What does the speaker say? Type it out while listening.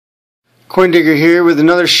Coin Digger here with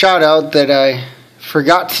another shout out that I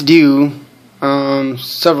forgot to do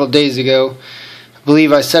several days ago. I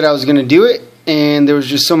believe I said I was going to do it, and there was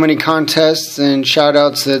just so many contests and shout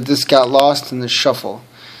outs that this got lost in the shuffle.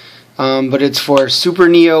 But it's for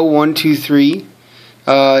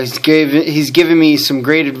Superneo123. He's given me some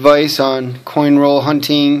great advice on coin roll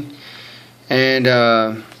hunting, and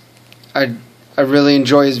I really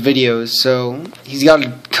enjoy his videos. So he's got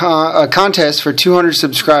a contest for 200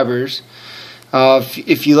 subscribers.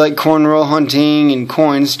 If you like coin roll hunting and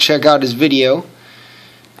coins, check out his video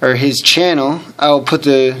or his channel. I'll put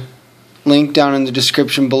the link down in the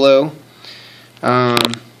description below.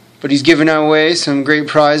 But he's giving away some great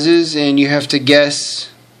prizes, and you have to guess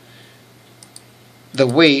the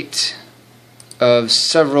weight of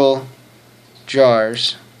several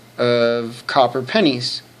jars of copper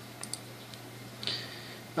pennies.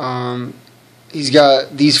 He's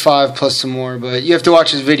got these 5 plus some more, but you have to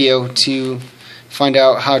watch his video to find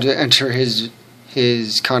out how to enter his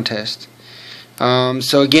contest.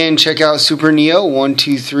 So again, check out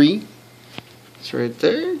Superneo123. It's right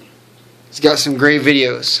there. He's got some great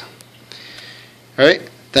videos. Alright,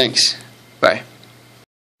 thanks. Bye.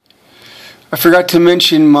 I forgot to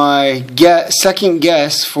mention my second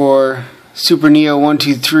guess for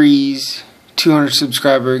Superneo123's 200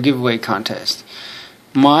 subscriber giveaway contest.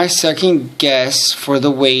 My second guess for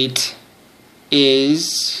the weight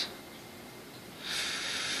is,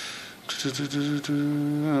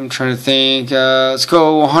 I'm trying to think, let's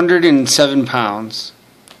go 107 pounds.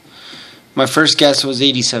 My first guess was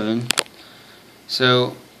 87.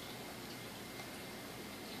 So,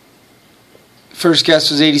 first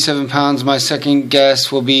guess was 87 pounds. My second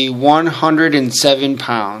guess will be 107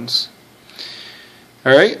 pounds.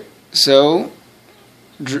 Alright, so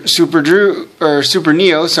Superneo,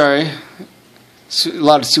 sorry, a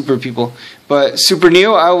lot of super people, but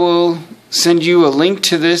Superneo, I will send you a link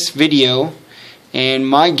to this video, and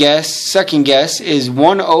my second guess is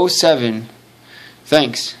 107.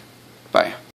 Thanks. Bye.